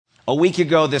A week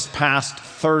ago this past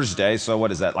Thursday, so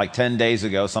what is that, like 10 days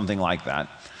ago, something like that,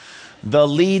 the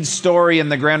lead story in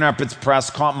the Grand Rapids Press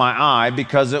caught my eye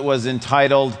because it was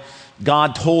entitled,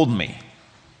 "God Told Me."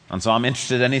 And so I'm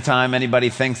interested anytime anybody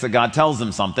thinks that God tells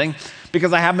them something,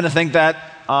 because I happen to think that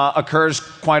occurs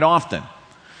quite often.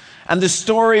 And the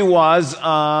story was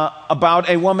about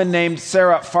a woman named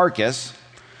Sarah Farkas,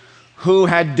 who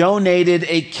had donated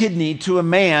a kidney to a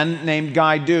man named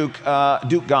Duke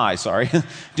Guy,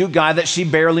 that she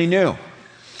barely knew.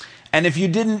 And if you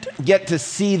didn't get to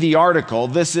see the article,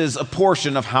 this is a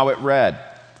portion of how it read.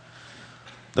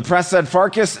 The press said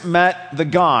Farkas met the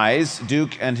Guys,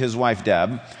 Duke and his wife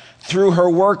Deb, through her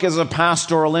work as a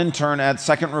pastoral intern at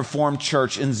Second Reformed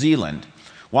Church in Zeeland,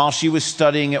 while she was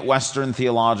studying at Western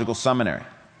Theological Seminary.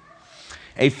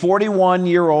 A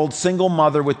 41-year-old single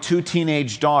mother with 2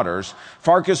 teenage daughters,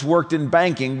 Farkas worked in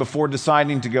banking before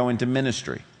deciding to go into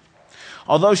ministry.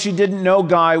 Although she didn't know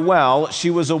Guy well, she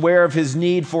was aware of his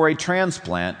need for a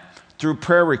transplant through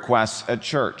prayer requests at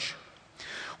church.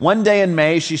 One day in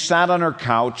May, she sat on her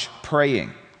couch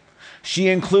praying. She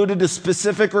included a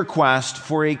specific request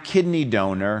for a kidney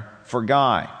donor for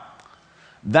Guy.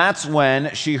 That's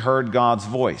when she heard God's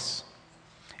voice.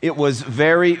 It was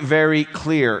very, very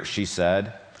clear, she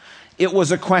said. It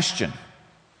was a question.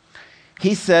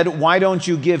 He said, "Why don't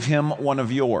you give him one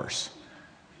of yours?"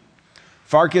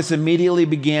 Farkas immediately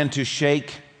began to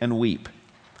shake and weep.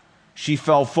 She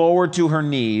fell forward to her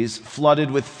knees, flooded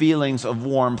with feelings of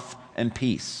warmth and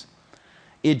peace.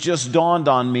 It just dawned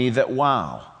on me that,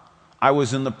 wow, I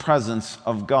was in the presence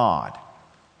of God,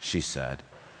 she said.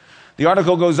 The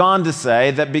article goes on to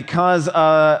say that because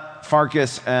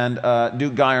Farkas and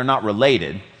Duke Guy are not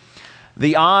related,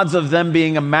 the odds of them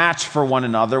being a match for one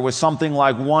another was something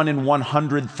like 1 in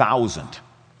 100,000.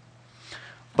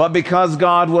 But because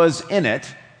God was in it,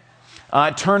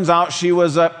 it turns out she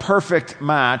was a perfect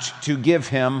match to give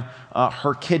him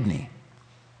her kidney.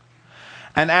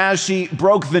 And as she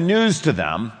broke the news to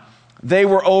them, they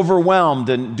were overwhelmed,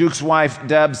 and Duke's wife,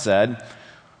 Deb, said,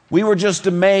 "We were just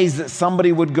amazed that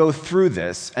somebody would go through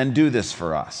this and do this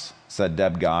for us," said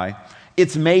Deb Guy.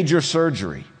 "It's major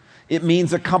surgery. It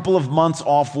means a couple of months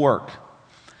off work.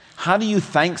 How do you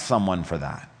thank someone for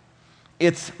that?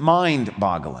 It's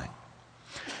mind-boggling."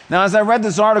 Now, as I read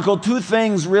this article, 2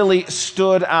 things really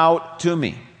stood out to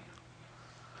me.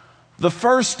 The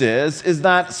first is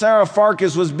that Sarah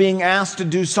Farkas was being asked to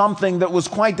do something that was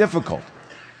quite difficult.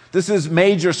 This is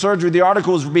major surgery. The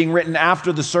article was being written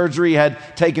after the surgery had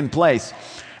taken place.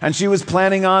 And she was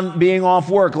planning on being off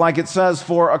work, like it says,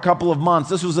 for a couple of months.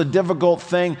 This was a difficult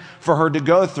thing for her to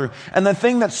go through. And the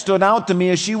thing that stood out to me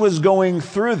is she was going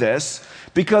through this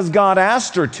because God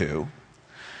asked her to.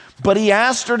 But he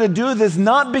asked her to do this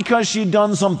not because she'd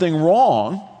done something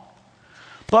wrong,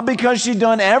 but because she'd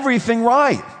done everything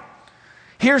right.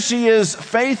 Here she is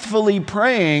faithfully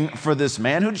praying for this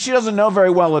man, who she doesn't know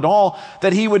very well at all,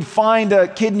 that he would find a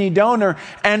kidney donor,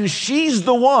 and she's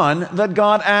the one that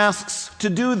God asks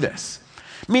to do this.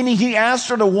 Meaning he asked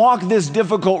her to walk this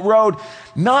difficult road,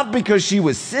 not because she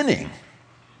was sinning,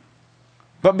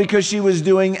 but because she was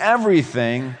doing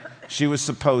everything she was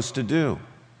supposed to do.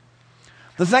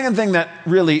 The second thing that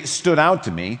really stood out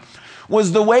to me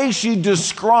was the way she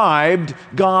described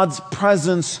God's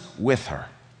presence with her.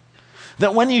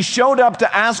 That when he showed up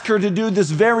to ask her to do this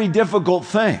very difficult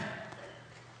thing,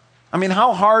 I mean,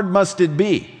 how hard must it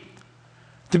be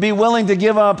to be willing to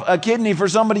give up a kidney for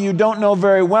somebody you don't know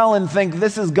very well and think,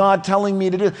 this is God telling me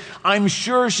to do? I'm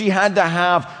sure she had to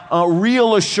have a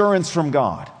real assurance from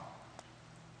God.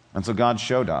 And so God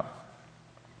showed up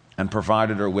and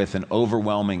provided her with an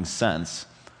overwhelming sense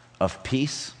of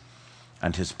peace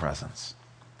and his presence.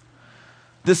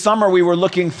 This summer we were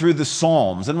looking through the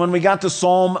Psalms, and when we got to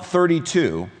Psalm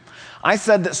 32, I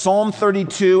said that Psalm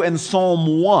 32 and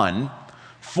Psalm 1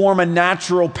 form a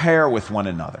natural pair with one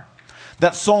another.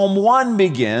 That Psalm 1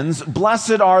 begins,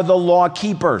 "Blessed are the law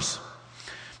keepers,"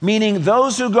 meaning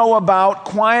those who go about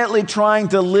quietly trying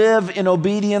to live in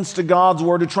obedience to God's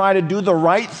word, to try to do the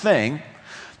right thing,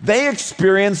 they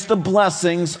experience the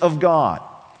blessings of God.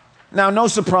 Now, no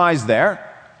surprise there,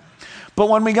 but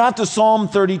when we got to Psalm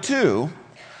 32,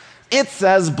 it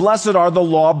says, "Blessed are the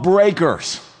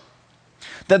lawbreakers."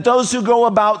 That those who go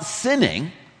about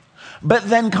sinning, but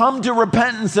then come to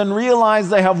repentance and realize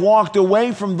they have walked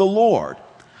away from the Lord,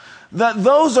 that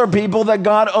those are people that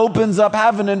God opens up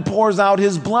heaven and pours out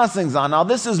his blessings on. Now,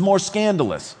 this is more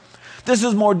scandalous. This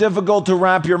is more difficult to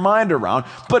wrap your mind around,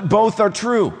 but both are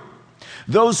true.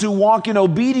 Those who walk in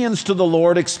obedience to the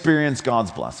Lord experience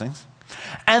God's blessings,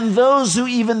 And those who,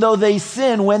 even though they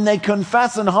sin, when they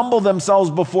confess and humble themselves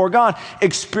before God,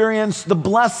 experience the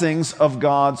blessings of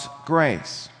God's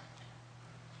grace.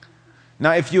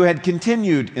 Now, if you had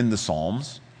continued in the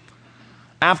Psalms,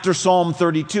 after Psalm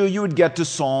 32, you would get to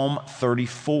Psalm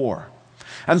 34.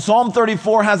 And Psalm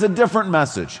 34 has a different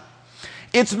message.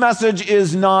 Its message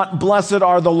is not, blessed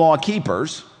are the law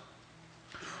keepers,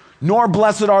 nor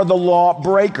blessed are the law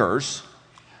breakers.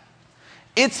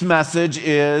 Its message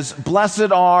is,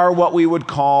 blessed are what we would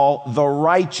call the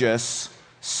righteous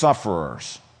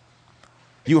sufferers.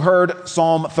 You heard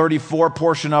Psalm 34,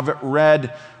 portion of it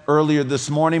read earlier this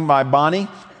morning by Bonnie.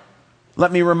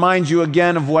 Let me remind you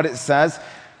again of what it says.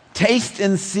 Taste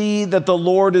and see that the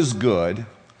Lord is good.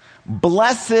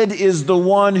 Blessed is the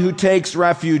one who takes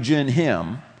refuge in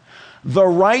him. The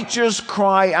righteous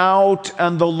cry out,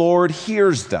 and the Lord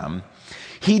hears them.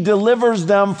 He delivers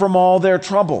them from all their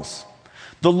troubles.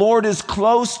 The Lord is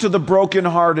close to the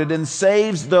brokenhearted and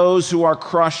saves those who are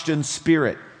crushed in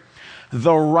spirit.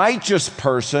 The righteous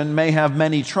person may have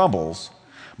many troubles,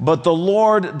 but the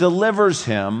Lord delivers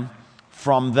him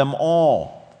from them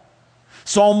all.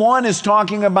 Psalm 1 is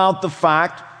talking about the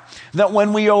fact that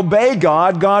when we obey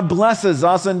God, God blesses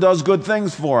us and does good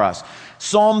things for us.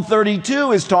 Psalm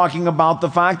 32 is talking about the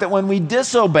fact that when we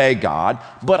disobey God,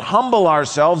 but humble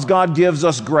ourselves, God gives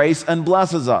us grace and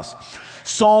blesses us.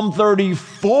 Psalm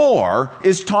 34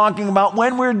 is talking about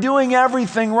when we're doing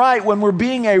everything right, when we're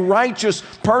being a righteous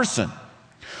person,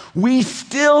 we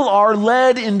still are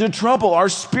led into trouble. Our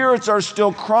spirits are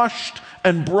still crushed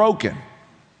and broken.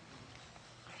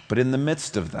 But in the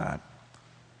midst of that,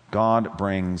 God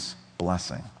brings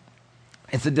blessing.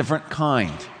 It's a different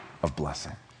kind of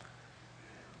blessing.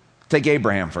 Take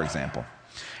Abraham, for example.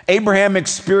 Abraham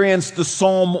experienced the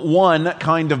Psalm 1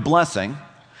 kind of blessing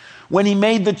when he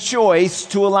made the choice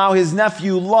to allow his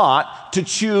nephew Lot to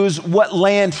choose what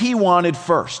land he wanted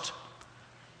first.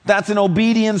 That's an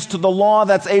obedience to the law.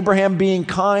 That's Abraham being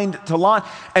kind to Lot,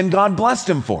 and God blessed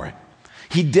him for it.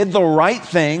 He did the right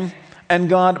thing, and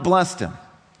God blessed him.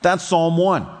 That's Psalm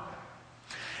 1.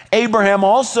 Abraham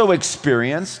also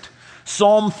experienced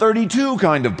Psalm 32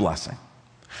 kind of blessing.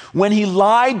 When he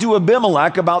lied to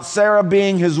Abimelech about Sarah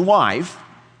being his wife,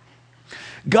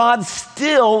 God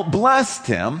still blessed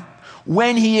him.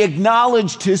 When he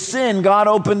acknowledged his sin, God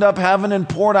opened up heaven and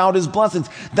poured out his blessings.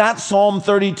 That's Psalm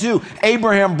 32.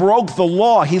 Abraham broke the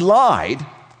law. He lied.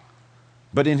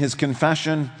 But in his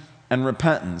confession and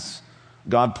repentance,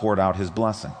 God poured out his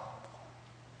blessing.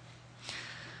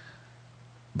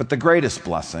 But the greatest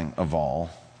blessing of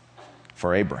all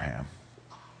for Abraham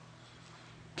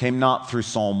came not through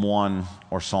Psalm 1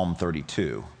 or Psalm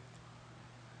 32.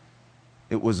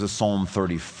 It was a Psalm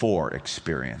 34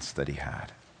 experience that he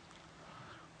had,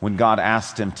 when God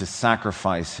asked him to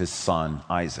sacrifice his son,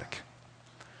 Isaac.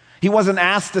 He wasn't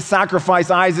asked to sacrifice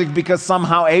Isaac because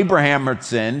somehow Abraham had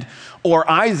sinned or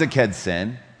Isaac had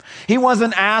sinned. He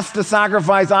wasn't asked to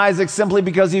sacrifice Isaac simply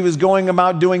because he was going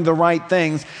about doing the right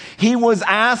things. He was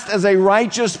asked as a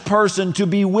righteous person to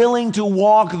be willing to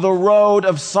walk the road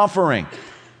of suffering.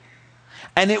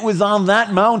 And it was on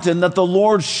that mountain that the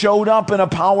Lord showed up in a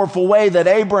powerful way that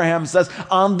Abraham says,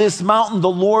 on this mountain the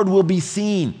Lord will be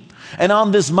seen. And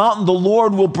on this mountain, the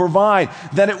Lord will provide.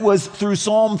 That it was through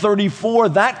Psalm 34,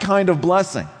 that kind of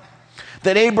blessing,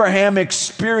 that Abraham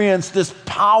experienced this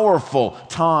powerful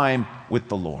time with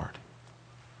the Lord.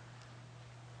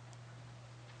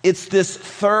 It's this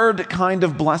third kind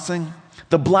of blessing,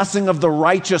 the blessing of the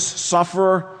righteous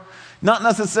sufferer, not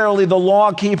necessarily the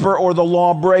law keeper or the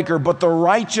law breaker, but the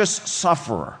righteous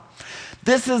sufferer.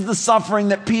 This is the suffering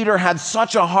that Peter had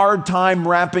such a hard time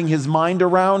wrapping his mind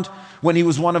around when he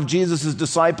was one of Jesus'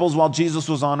 disciples while Jesus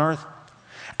was on earth.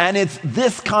 And it's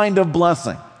this kind of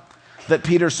blessing that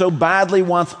Peter so badly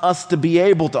wants us to be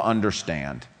able to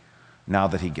understand now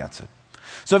that he gets it.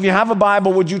 So if you have a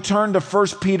Bible, would you turn to 1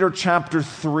 Peter chapter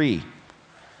 3?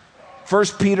 1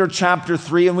 Peter chapter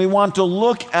 3, and we want to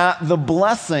look at the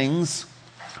blessings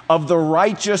of the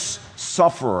righteous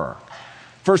sufferer.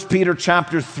 1 Peter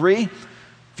chapter 3.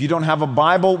 If you don't have a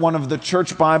Bible, one of the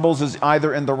church Bibles is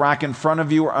either in the rack in front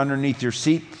of you or underneath your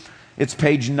seat. It's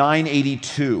page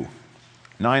 982.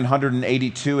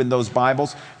 982 in those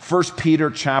Bibles. 1 Peter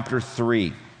chapter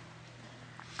 3.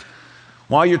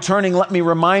 While you're turning, let me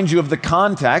remind you of the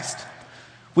context.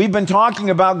 We've been talking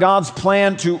about God's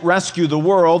plan to rescue the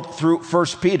world through 1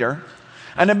 Peter.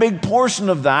 And a big portion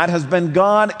of that has been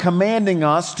God commanding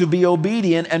us to be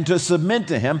obedient and to submit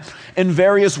to Him in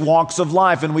various walks of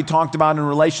life. And we talked about in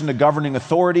relation to governing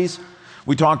authorities.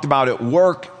 We talked about at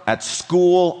work, at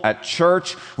school, at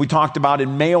church. We talked about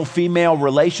in male-female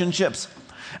relationships.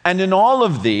 And in all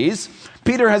of these,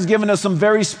 Peter has given us some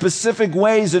very specific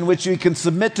ways in which we can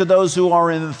submit to those who are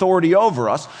in authority over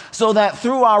us, so that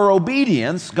through our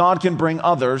obedience, God can bring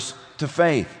others to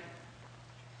faith.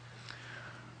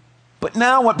 But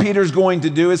now what Peter's going to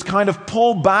do is kind of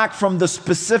pull back from the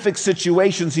specific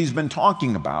situations he's been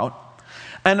talking about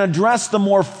and address the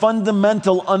more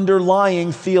fundamental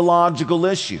underlying theological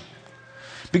issue.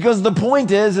 Because the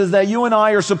point is that you and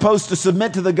I are supposed to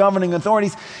submit to the governing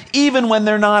authorities even when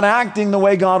they're not acting the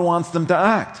way God wants them to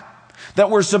act. That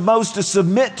we're supposed to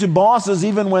submit to bosses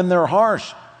even when they're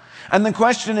harsh. And the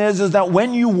question is that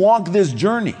when you walk this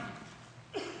journey,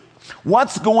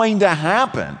 what's going to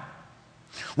happen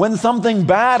when something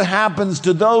bad happens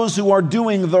to those who are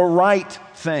doing the right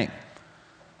thing?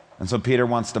 And so Peter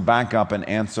wants to back up and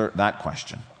answer that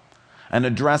question and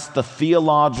address the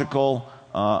theological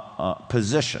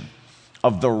position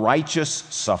of the righteous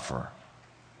sufferer.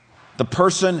 The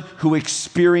person who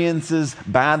experiences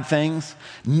bad things,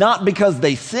 not because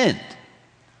they sinned,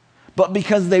 but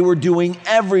because they were doing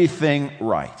everything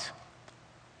right.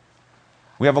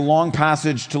 We have a long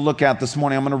passage to look at this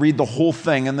morning. I'm going to read the whole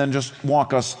thing and then just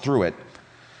walk us through it.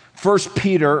 1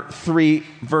 Peter 3,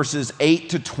 verses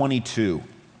 8 to 22.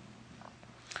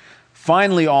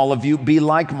 Finally, all of you, be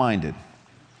like-minded.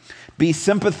 Be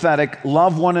sympathetic,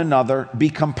 love one another,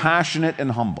 be compassionate and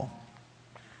humble.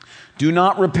 Do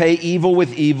not repay evil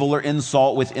with evil or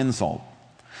insult with insult.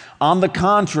 On the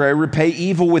contrary, repay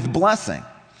evil with blessing,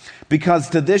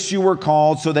 because to this you were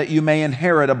called, so that you may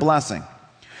inherit a blessing.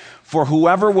 For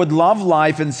whoever would love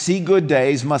life and see good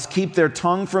days must keep their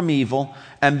tongue from evil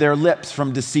and their lips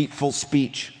from deceitful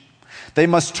speech. They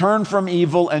must turn from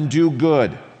evil and do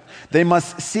good. They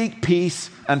must seek peace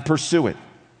and pursue it.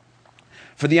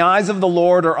 For the eyes of the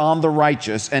Lord are on the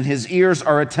righteous, and his ears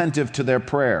are attentive to their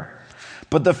prayer.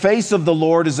 But the face of the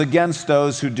Lord is against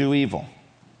those who do evil.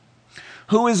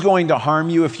 Who is going to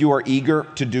harm you if you are eager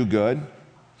to do good?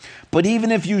 But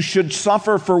even if you should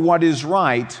suffer for what is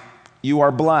right, you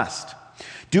are blessed.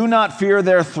 Do not fear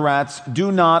their threats.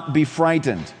 Do not be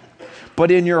frightened. But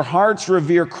in your hearts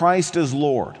revere Christ as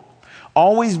Lord.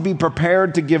 Always be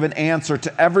prepared to give an answer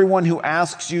to everyone who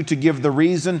asks you to give the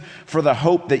reason for the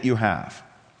hope that you have.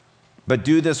 But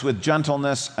do this with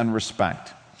gentleness and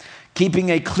respect, keeping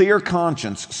a clear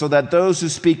conscience, so that those who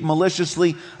speak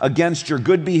maliciously against your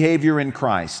good behavior in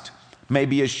Christ may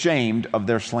be ashamed of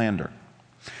their slander.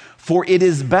 For it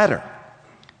is better,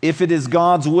 if it is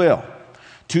God's will,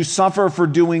 to suffer for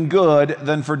doing good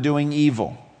than for doing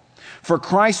evil. For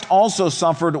Christ also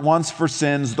suffered once for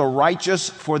sins, the righteous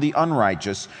for the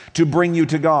unrighteous, to bring you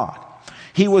to God.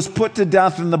 He was put to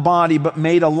death in the body, but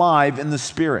made alive in the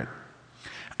spirit.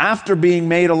 After being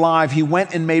made alive, he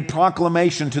went and made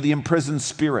proclamation to the imprisoned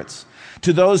spirits,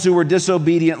 to those who were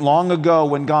disobedient long ago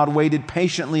when God waited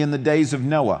patiently in the days of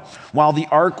Noah, while the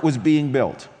ark was being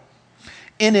built.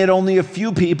 In it, only a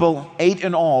few people, 8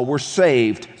 in all, were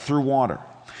saved through water.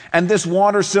 And this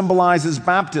water symbolizes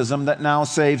baptism that now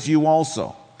saves you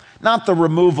also. Not the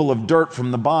removal of dirt from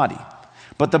the body,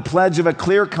 but the pledge of a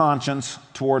clear conscience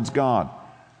towards God.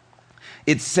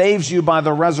 It saves you by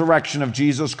the resurrection of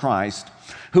Jesus Christ,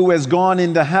 who has gone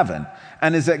into heaven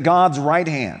and is at God's right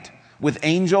hand, with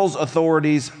angels,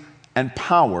 authorities, and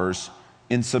powers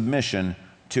in submission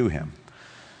to him.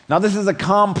 Now, this is a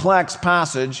complex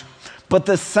passage, but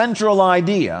the central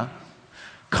idea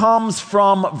comes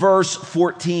from verse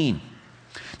 14.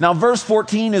 Now, verse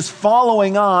 14 is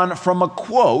following on from a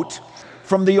quote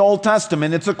from the Old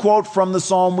Testament. It's a quote from the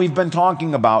psalm we've been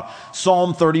talking about,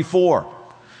 Psalm 34.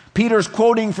 Peter's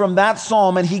quoting from that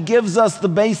psalm, and he gives us the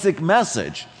basic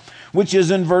message, which is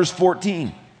in verse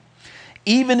 14.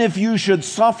 Even if you should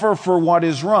suffer for what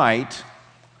is right,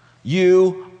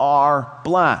 you are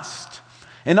blessed.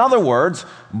 In other words,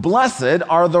 blessed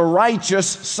are the righteous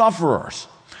sufferers.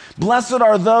 Blessed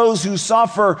are those who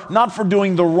suffer not for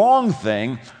doing the wrong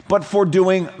thing, but for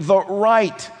doing the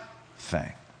right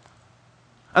thing.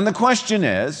 And the question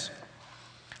is,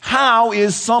 how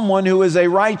is someone who is a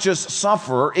righteous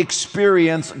sufferer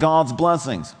experience God's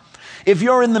blessings? If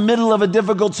you're in the middle of a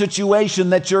difficult situation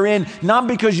that you're in, not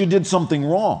because you did something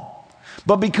wrong,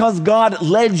 but because God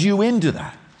led you into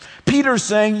that. Peter's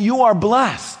saying you are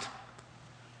blessed.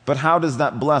 But how does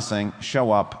that blessing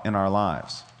show up in our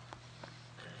lives?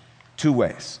 2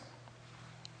 ways.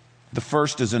 The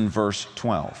first is in verse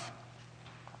 12.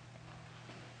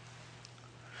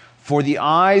 For the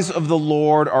eyes of the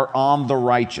Lord are on the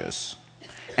righteous,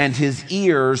 and his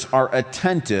ears are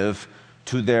attentive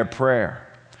to their prayer.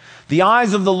 The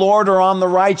eyes of the Lord are on the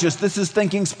righteous. This is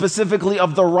thinking specifically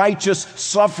of the righteous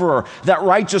sufferer, that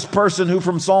righteous person who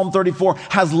from Psalm 34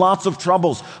 has lots of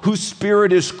troubles, whose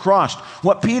spirit is crushed.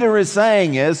 What Peter is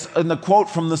saying is, in the quote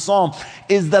from the Psalm,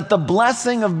 is that the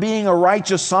blessing of being a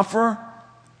righteous sufferer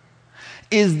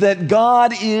is that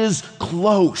God is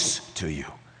close to you.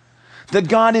 That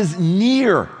God is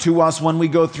near to us when we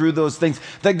go through those things.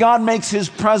 That God makes his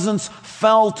presence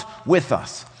felt with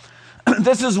us.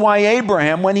 This is why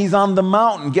Abraham, when he's on the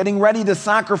mountain getting ready to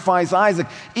sacrifice Isaac,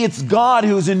 it's God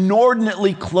who's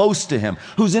inordinately close to him,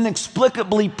 who's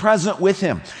inexplicably present with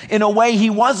him. In a way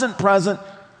he wasn't present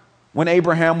when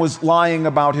Abraham was lying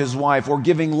about his wife or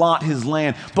giving Lot his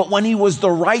land. But when he was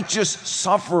the righteous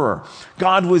sufferer,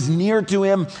 God was near to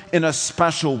him in a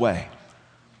special way.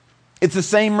 It's the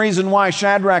same reason why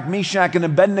Shadrach, Meshach, and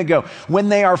Abednego, when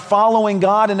they are following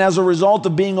God and as a result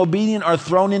of being obedient, are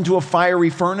thrown into a fiery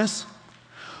furnace.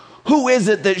 Who is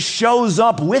it that shows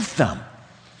up with them?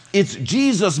 It's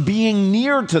Jesus being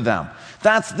near to them.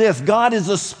 That's this. God is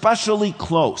especially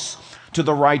close to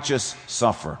the righteous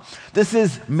sufferer. This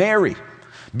is Mary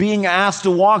being asked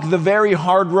to walk the very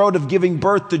hard road of giving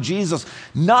birth to Jesus,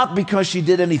 not because she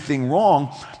did anything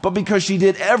wrong, but because she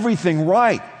did everything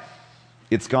right.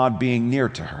 It's God being near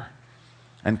to her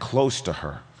and close to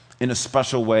her in a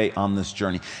special way on this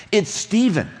journey. It's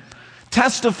Stephen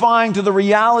testifying to the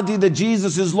reality that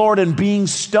Jesus is Lord and being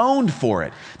stoned for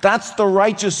it. That's the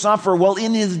righteous sufferer. Well,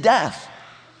 in his death,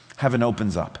 heaven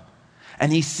opens up.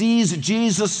 And he sees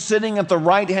Jesus sitting at the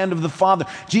right hand of the Father.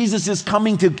 Jesus is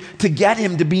coming to get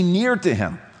him, to be near to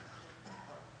him.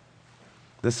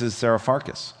 This is Sarah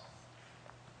Farkas,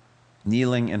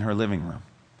 kneeling in her living room,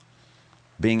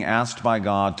 being asked by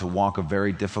God to walk a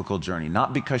very difficult journey,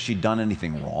 not because she'd done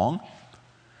anything wrong,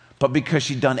 but because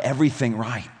she'd done everything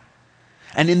right.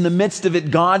 And in the midst of it,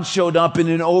 God showed up in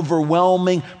an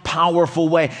overwhelming, powerful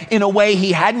way. In a way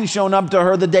he hadn't shown up to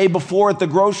her the day before at the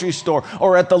grocery store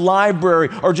or at the library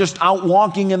or just out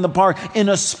walking in the park. In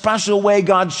a special way,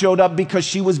 God showed up because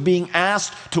she was being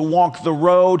asked to walk the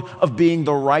road of being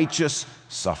the righteous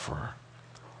sufferer.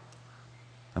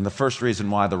 And the first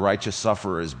reason why the righteous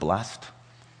sufferer is blessed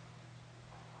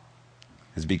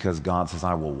is because God says,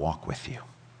 I will walk with you.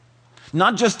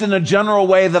 Not just in a general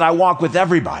way that I walk with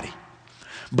everybody,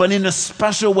 but in a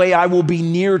special way, I will be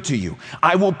near to you.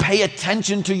 I will pay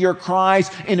attention to your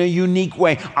cries in a unique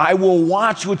way. I will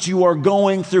watch what you are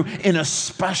going through in a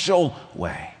special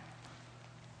way.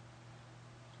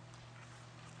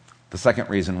 The second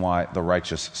reason why the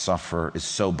righteous sufferer is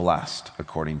so blessed,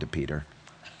 according to Peter,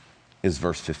 is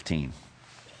verse 15.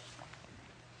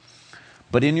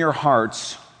 But in your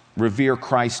hearts, revere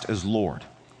Christ as Lord.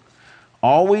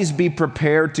 Always be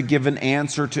prepared to give an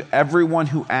answer to everyone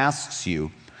who asks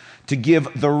you, to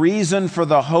give the reason for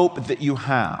the hope that you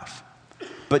have.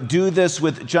 But do this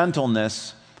with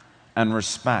gentleness and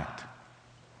respect.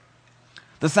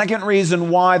 The second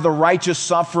reason why the righteous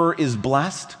sufferer is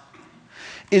blessed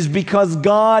is because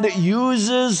God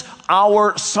uses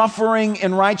our suffering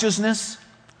in righteousness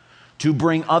to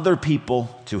bring other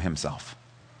people to himself.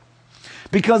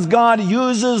 Because God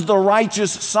uses the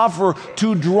righteous sufferer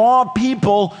to draw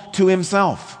people to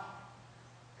himself.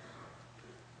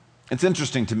 It's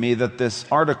interesting to me that this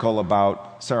article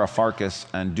about Sarah Farkas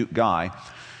and Duke Guy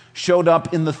showed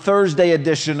up in the Thursday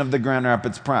edition of the Grand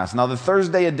Rapids Press. Now, the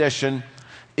Thursday edition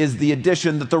is the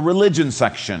edition that the religion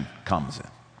section comes in.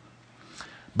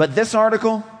 But this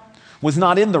article was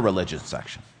not in the religion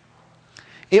section.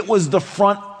 It was the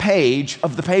front page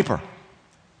of the paper.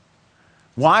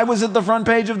 Why was it the front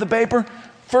page of the paper?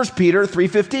 1 Peter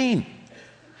 3:15.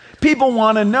 People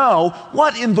want to know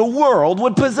what in the world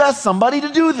would possess somebody to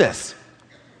do this.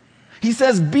 He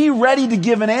says, be ready to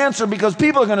give an answer because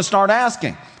people are going to start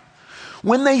asking.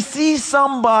 When they see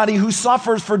somebody who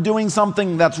suffers for doing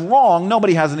something that's wrong,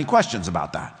 nobody has any questions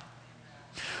about that.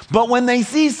 But when they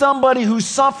see somebody who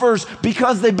suffers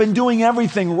because they've been doing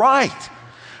everything right,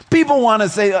 people want to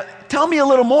say, tell me a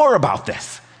little more about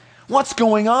this. What's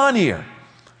going on here?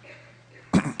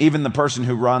 Even the person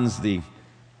who runs the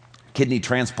kidney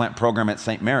transplant program at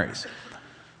St. Mary's,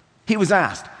 he was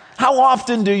asked, how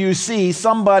often do you see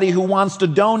somebody who wants to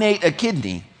donate a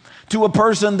kidney to a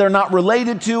person they're not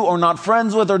related to or not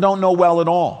friends with or don't know well at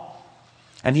all?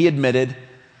 And he admitted,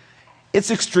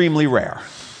 it's extremely rare.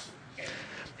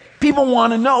 People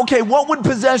want to know, okay, what would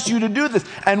possess you to do this?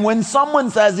 And when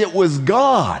someone says it was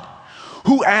God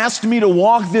who asked me to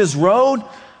walk this road,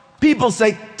 people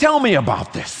say, tell me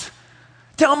about this.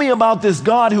 Tell me about this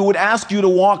God who would ask you to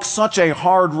walk such a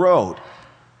hard road,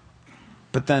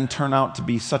 but then turn out to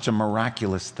be such a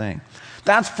miraculous thing.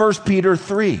 That's 1 Peter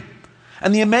 3.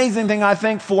 And the amazing thing, I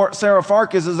think, for Sarah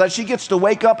Farkas is that she gets to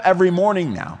wake up every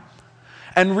morning now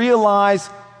and realize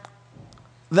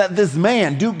that this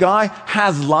man, Duke Guy,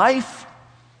 has life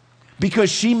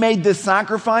because she made this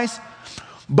sacrifice.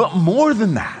 But more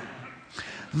than that,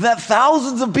 that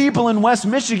thousands of people in West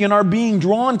Michigan are being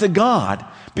drawn to God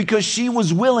because she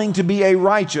was willing to be a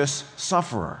righteous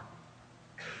sufferer.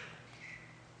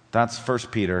 That's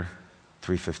 1 Peter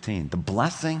 3:15. The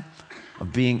blessing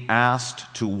of being asked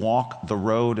to walk the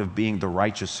road of being the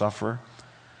righteous sufferer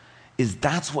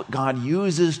that's what God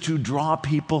uses to draw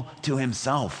people to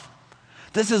himself.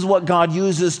 This is what God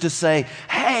uses to say,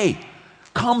 hey,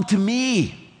 come to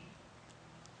me.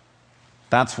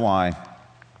 That's why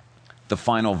the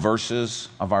final verses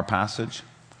of our passage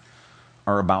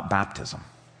are about baptism.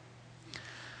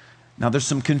 Now, there's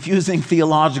some confusing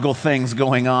theological things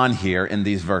going on here in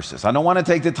these verses. I don't want to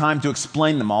take the time to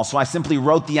explain them all, so I simply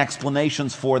wrote the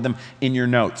explanations for them in your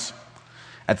notes.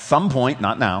 At some point,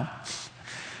 not now,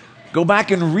 go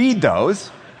back and read those,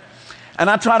 and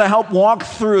I try to help walk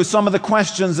through some of the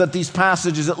questions that these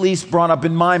passages at least brought up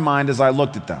in my mind as I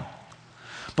looked at them.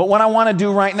 But what I want to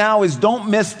do right now is don't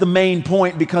miss the main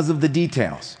point because of the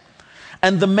details.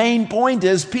 And the main point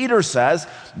is, Peter says,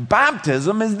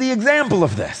 baptism is the example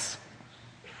of this.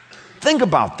 Think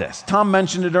about this. Tom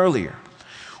mentioned it earlier.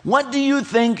 What do you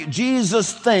think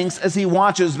Jesus thinks as he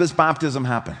watches this baptism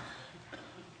happen?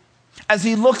 As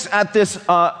he looks at this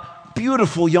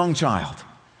beautiful young child,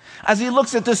 as he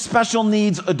looks at this special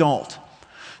needs adult,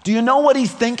 do you know what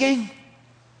he's thinking?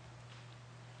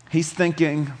 He's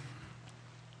thinking,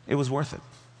 it was worth it.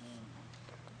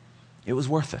 It was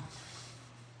worth it.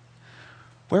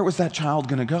 Where was that child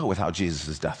going to go without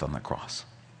Jesus' death on the cross?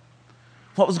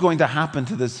 What was going to happen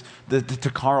to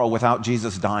Carl without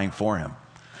Jesus dying for him?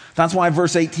 That's why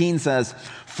verse 18 says,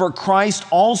 for Christ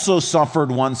also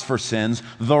suffered once for sins,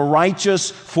 the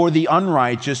righteous for the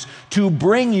unrighteous, to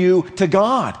bring you to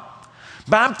God.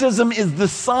 Baptism is the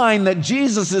sign that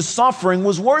Jesus' suffering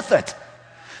was worth it.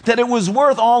 That it was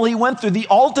worth all he went through. The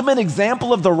ultimate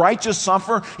example of the righteous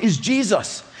sufferer is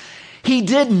Jesus. He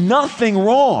did nothing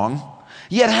wrong,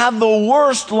 yet had the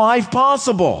worst life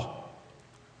possible.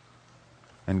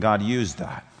 And God used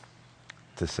that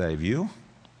to save you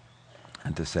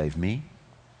and to save me,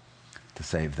 to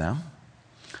save them,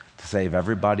 to save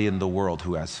everybody in the world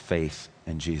who has faith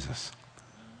in Jesus.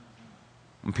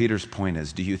 And Peter's point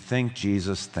is, do you think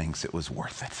Jesus thinks it was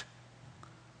worth it?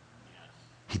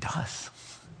 He does.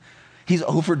 He's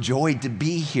overjoyed to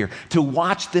be here, to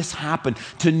watch this happen,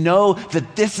 to know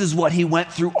that this is what he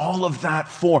went through all of that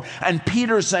for. And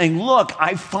Peter's saying, look,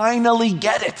 I finally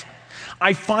get it.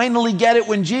 I finally get it.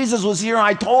 When Jesus was here,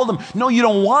 I told him, no, you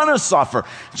don't want to suffer.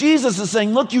 Jesus is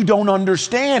saying, look, you don't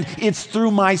understand. It's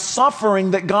through my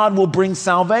suffering that God will bring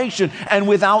salvation. And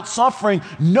without suffering,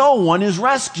 no one is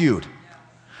rescued.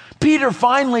 Peter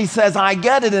finally says, I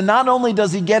get it. And not only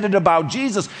does he get it about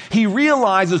Jesus, he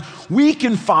realizes we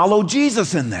can follow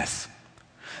Jesus in this.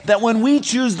 That when we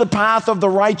choose the path of the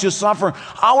righteous sufferer,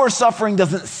 our suffering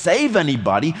doesn't save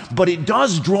anybody, but it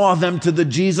does draw them to the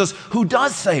Jesus who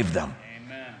does save them.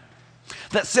 Amen.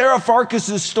 That Sarah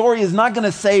Farkas' story is not going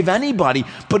to save anybody,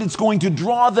 but it's going to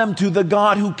draw them to the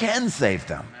God who can save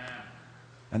them. Amen.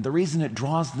 And the reason it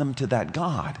draws them to that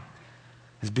God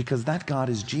is because that God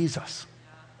is Jesus,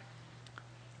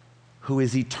 who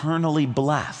is eternally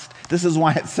blessed. This is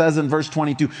why it says in verse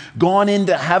 22, gone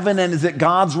into heaven and is at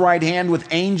God's right hand with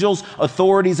angels,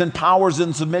 authorities, and powers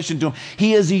in submission to him.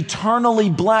 He is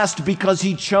eternally blessed because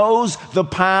he chose the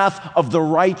path of the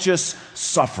righteous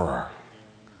sufferer.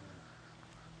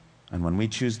 And when we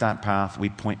choose that path, we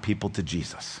point people to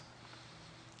Jesus.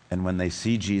 And when they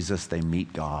see Jesus, they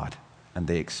meet God and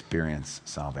they experience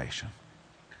salvation.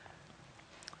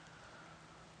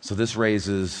 So this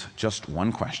raises just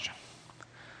one question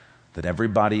that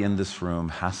everybody in this room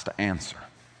has to answer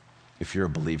if you're a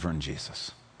believer in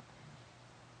Jesus.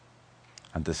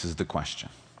 And this is the question.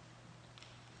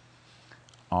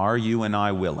 Are you and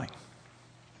I willing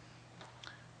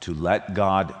to let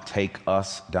God take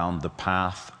us down the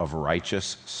path of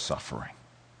righteous suffering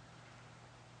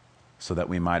so that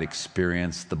we might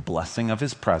experience the blessing of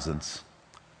his presence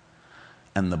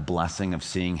and the blessing of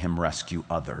seeing him rescue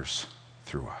others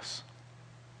through us?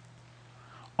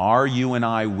 Are you and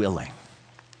I willing?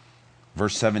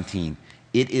 Verse 17,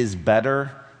 it is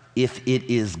better if it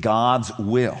is God's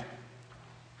will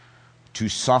to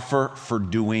suffer for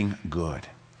doing good.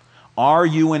 Are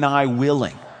you and I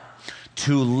willing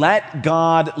to let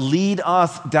God lead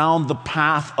us down the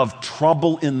path of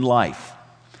trouble in life?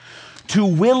 To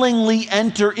willingly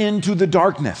enter into the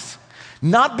darkness,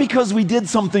 not because we did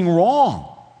something wrong,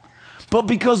 but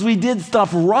because we did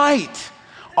stuff right.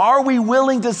 Are we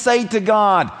willing to say to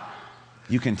God,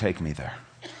 you can take me there?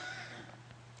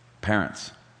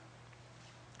 Parents,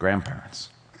 grandparents,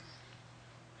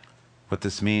 what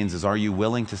this means is, are you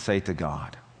willing to say to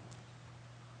God,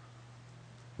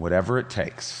 whatever it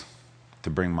takes to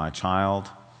bring my child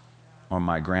or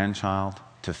my grandchild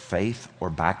to faith or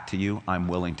back to you, I'm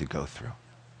willing to go through.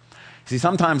 See,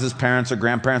 sometimes as parents or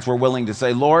grandparents, we're willing to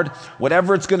say, Lord,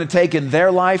 whatever it's going to take in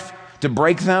their life to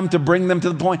break them, to bring them to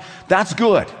the point, that's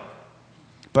good.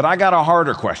 But I got a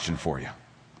harder question for you.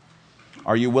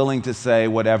 Are you willing to say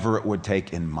whatever it would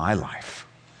take in my life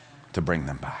to bring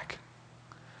them back?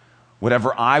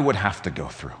 Whatever I would have to go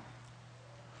through.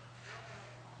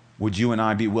 Would you and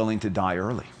I be willing to die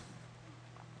early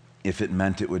if it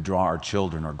meant it would draw our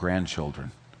children or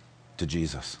grandchildren to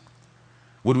Jesus?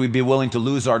 Would we be willing to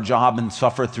lose our job and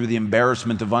suffer through the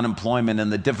embarrassment of unemployment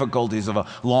and the difficulties of a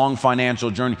long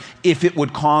financial journey if it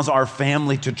would cause our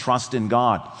family to trust in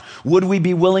God? Would we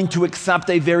be willing to accept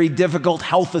a very difficult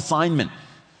health assignment,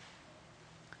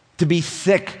 to be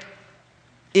sick,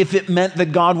 if it meant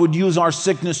that God would use our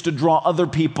sickness to draw other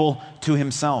people to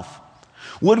himself?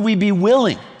 Would we be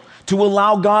willing to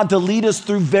allow God to lead us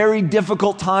through very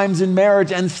difficult times in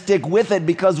marriage and stick with it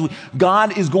because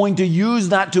God is going to use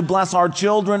that to bless our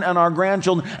children and our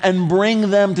grandchildren and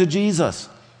bring them to Jesus?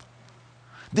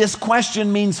 This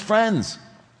question means, friends,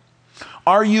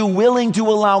 are you willing to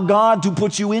allow God to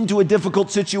put you into a difficult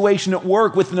situation at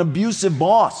work with an abusive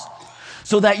boss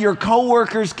so that your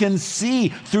coworkers can see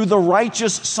through the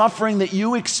righteous suffering that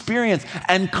you experience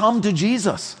and come to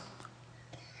Jesus?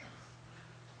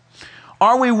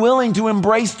 Are we willing to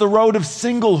embrace the road of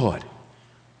singlehood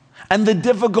and the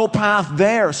difficult path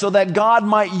there so that God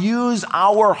might use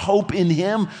our hope in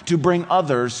him to bring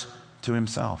others to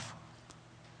himself?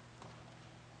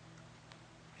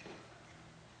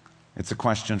 It's a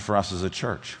question for us as a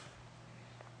church.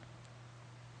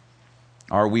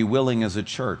 Are we willing as a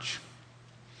church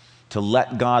to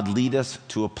let God lead us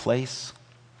to a place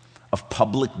of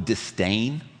public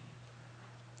disdain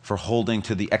for holding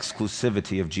to the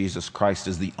exclusivity of Jesus Christ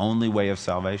as the only way of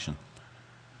salvation?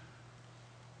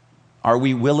 Are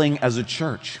we willing as a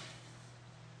church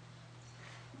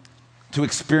to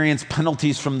experience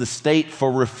penalties from the state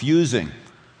for refusing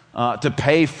to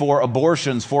pay for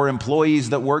abortions for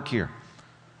employees that work here?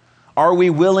 Are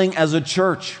we willing as a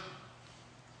church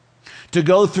to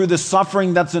go through the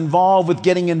suffering that's involved with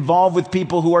getting involved with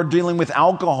people who are dealing with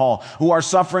alcohol, who are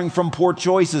suffering from poor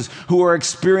choices, who are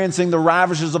experiencing the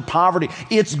ravages of poverty?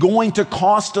 It's going to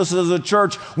cost us as a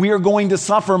church. We are going to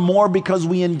suffer more because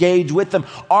we engage with them.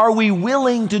 Are we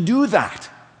willing to do that?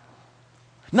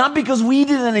 Not because we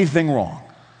did anything wrong,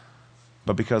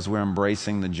 but because we're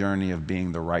embracing the journey of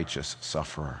being the righteous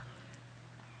sufferer.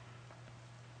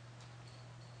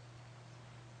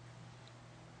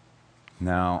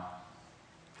 Now,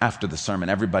 after the sermon,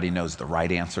 everybody knows the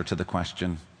right answer to the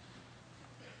question,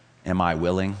 am I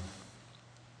willing?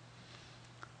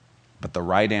 But the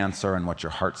right answer and what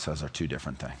your heart says are two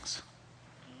different things.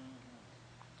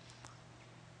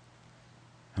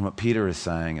 And what Peter is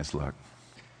saying is, look,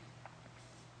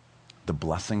 the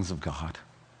blessings of God,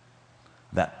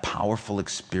 that powerful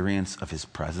experience of his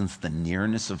presence, the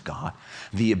nearness of God,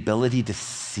 the ability to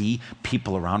see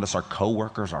people around us, our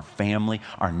coworkers, our family,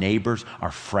 our neighbors, our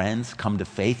friends come to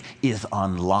faith is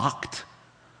unlocked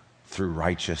through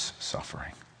righteous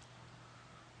suffering.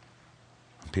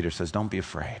 And Peter says, don't be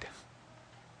afraid.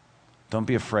 Don't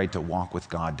be afraid to walk with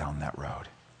God down that road.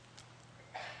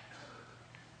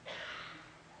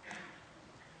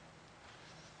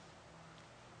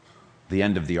 The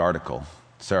end of the article,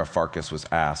 Sarah Farkas was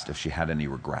asked if she had any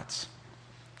regrets.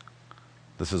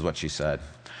 This is what she said.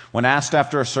 When asked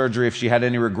after a surgery if she had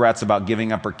any regrets about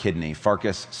giving up her kidney,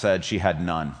 Farkas said she had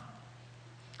none.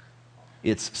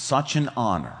 It's such an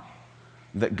honor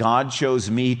that God chose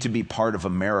me to be part of a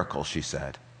miracle, she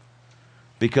said,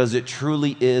 because it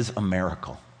truly is a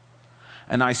miracle.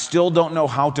 And I still don't know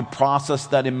how to process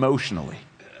that emotionally.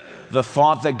 The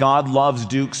thought that God loves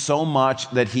Duke so much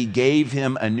that he gave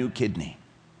him a new kidney.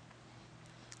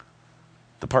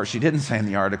 The part she didn't say in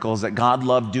the article is that God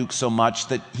loved Duke so much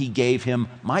that he gave him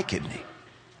my kidney.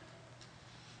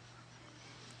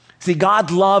 See,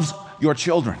 God loves your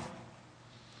children.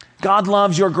 God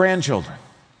loves your grandchildren.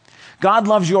 God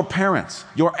loves your parents,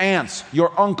 your aunts,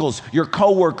 your uncles, your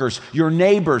coworkers, your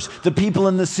neighbors, the people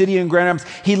in the city in Grand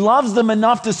Rapids. He loves them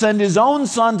enough to send his own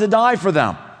son to die for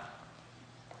them.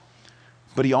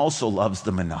 But he also loves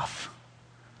them enough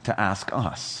to ask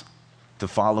us to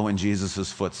follow in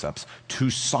Jesus' footsteps, to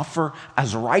suffer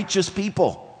as righteous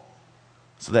people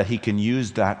so that he can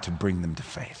use that to bring them to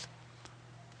faith.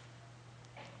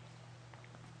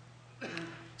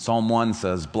 Psalm 1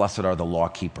 says, blessed are the law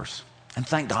keepers. And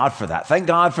thank God for that. Thank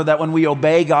God for that when we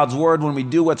obey God's word, when we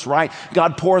do what's right,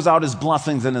 God pours out his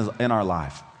blessings in our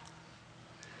life.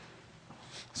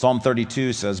 Psalm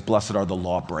 32 says, blessed are the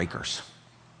lawbreakers.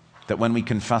 That when we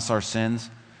confess our sins,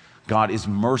 God is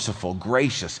merciful,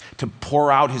 gracious, to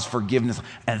pour out his forgiveness.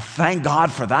 And thank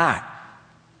God for that.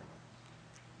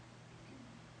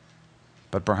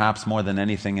 But perhaps more than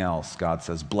anything else, God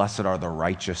says, blessed are the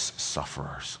righteous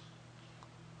sufferers.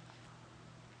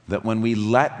 That when we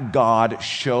let God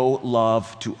show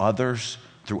love to others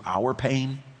through our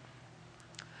pain,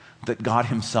 that God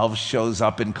himself shows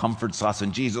up and comforts us,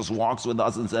 and Jesus walks with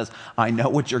us and says, I know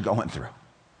what you're going through.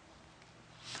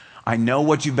 I know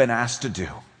what you've been asked to do,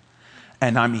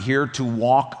 and I'm here to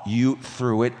walk you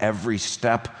through it every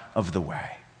step of the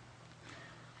way.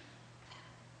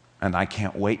 And I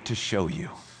can't wait to show you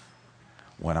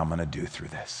what I'm going to do through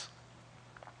this.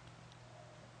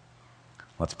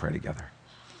 Let's pray together.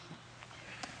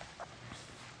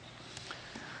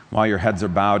 While your heads are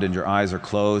bowed and your eyes are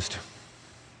closed,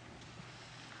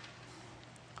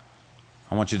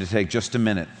 I want you to take just a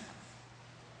minute,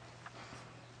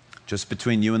 just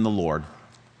between you and the Lord.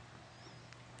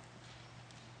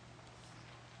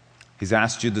 He's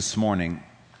asked you this morning,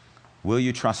 will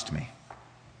you trust me?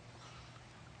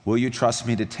 Will you trust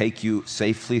me to take you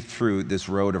safely through this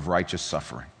road of righteous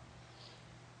suffering?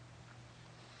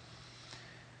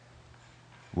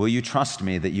 Will you trust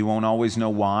me that you won't always know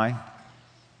why,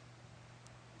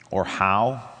 or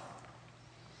how,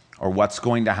 or what's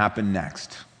going to happen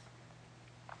next?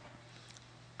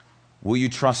 Will you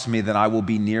trust me that I will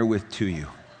be near to you?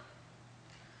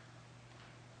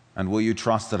 And will you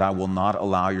trust that I will not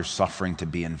allow your suffering to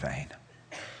be in vain?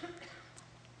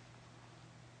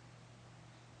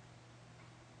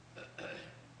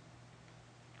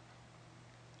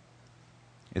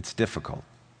 It's difficult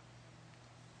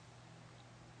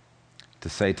to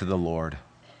say to the Lord,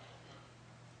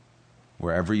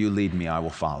 wherever you lead me, I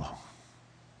will follow.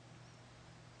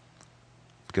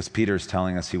 Because Peter is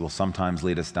telling us he will sometimes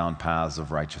lead us down paths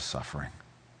of righteous suffering.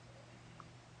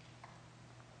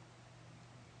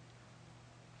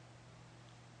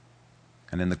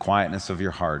 And in the quietness of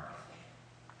your heart,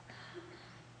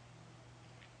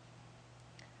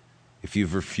 if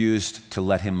you've refused to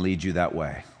let him lead you that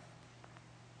way,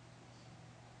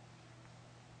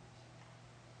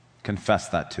 confess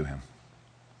that to him.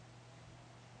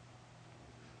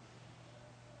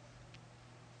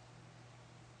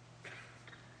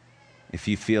 If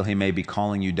you feel he may be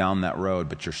calling you down that road,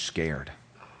 but you're scared,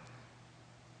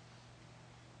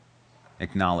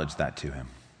 acknowledge that to him.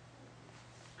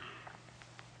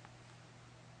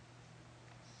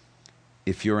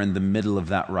 If you're in the middle of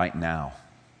that right now,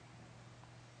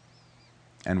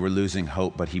 and we're losing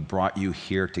hope, but he brought you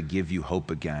here to give you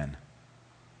hope again,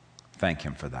 thank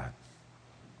him for that.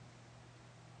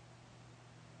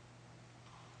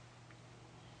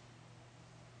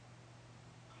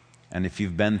 And if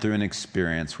you've been through an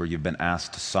experience where you've been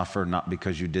asked to suffer not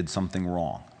because you did something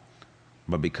wrong,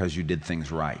 but because you did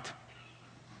things right,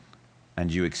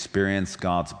 and you experienced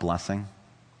God's blessing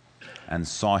and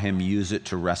saw him use it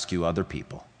to rescue other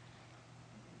people,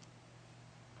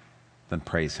 then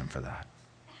praise him for that.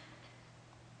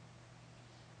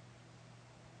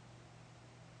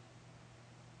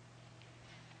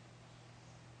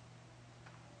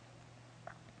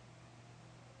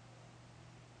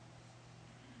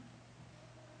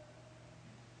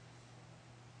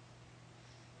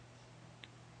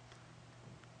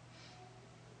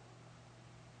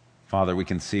 Father, we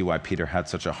can see why Peter had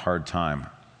such a hard time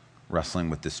wrestling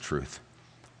with this truth.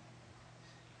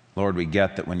 Lord, we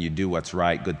get that when you do what's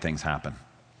right, good things happen.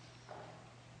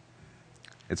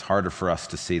 It's harder for us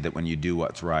to see that when you do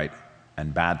what's right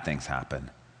and bad things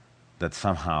happen, that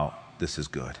somehow this is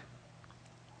good.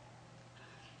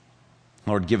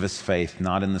 Lord, give us faith,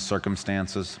 not in the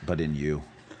circumstances, but in you.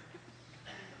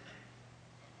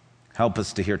 Help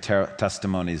us to hear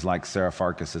testimonies like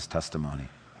Sarapharcus' testimony,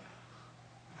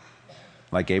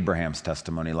 like Abraham's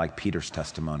testimony, like Peter's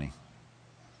testimony,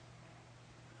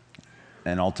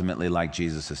 and ultimately like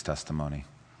Jesus' testimony.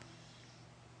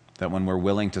 That when we're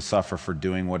willing to suffer for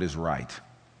doing what is right,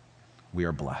 we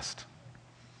are blessed.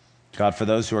 God, for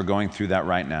those who are going through that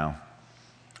right now,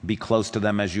 be close to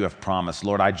them as you have promised.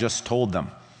 Lord, I just told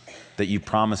them that you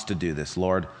promised to do this.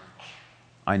 Lord,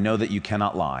 I know that you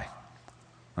cannot lie.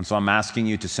 And so I'm asking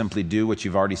you to simply do what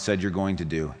you've already said you're going to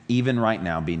do. Even right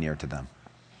now, be near to them.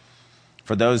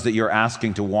 For those that you're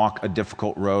asking to walk a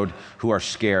difficult road who are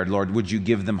scared, Lord, would you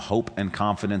give them hope and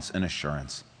confidence and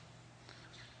assurance?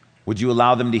 Would you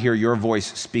allow them to hear your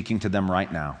voice speaking to them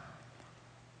right now?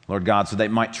 Lord God, so they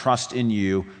might trust in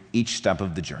you each step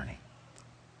of the journey.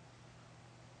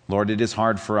 Lord, it is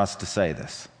hard for us to say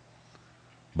this,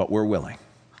 but we're willing.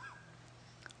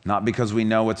 Not because we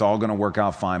know it's all going to work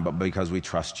out fine, but because we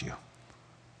trust you.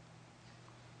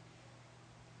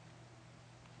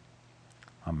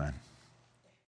 Amen.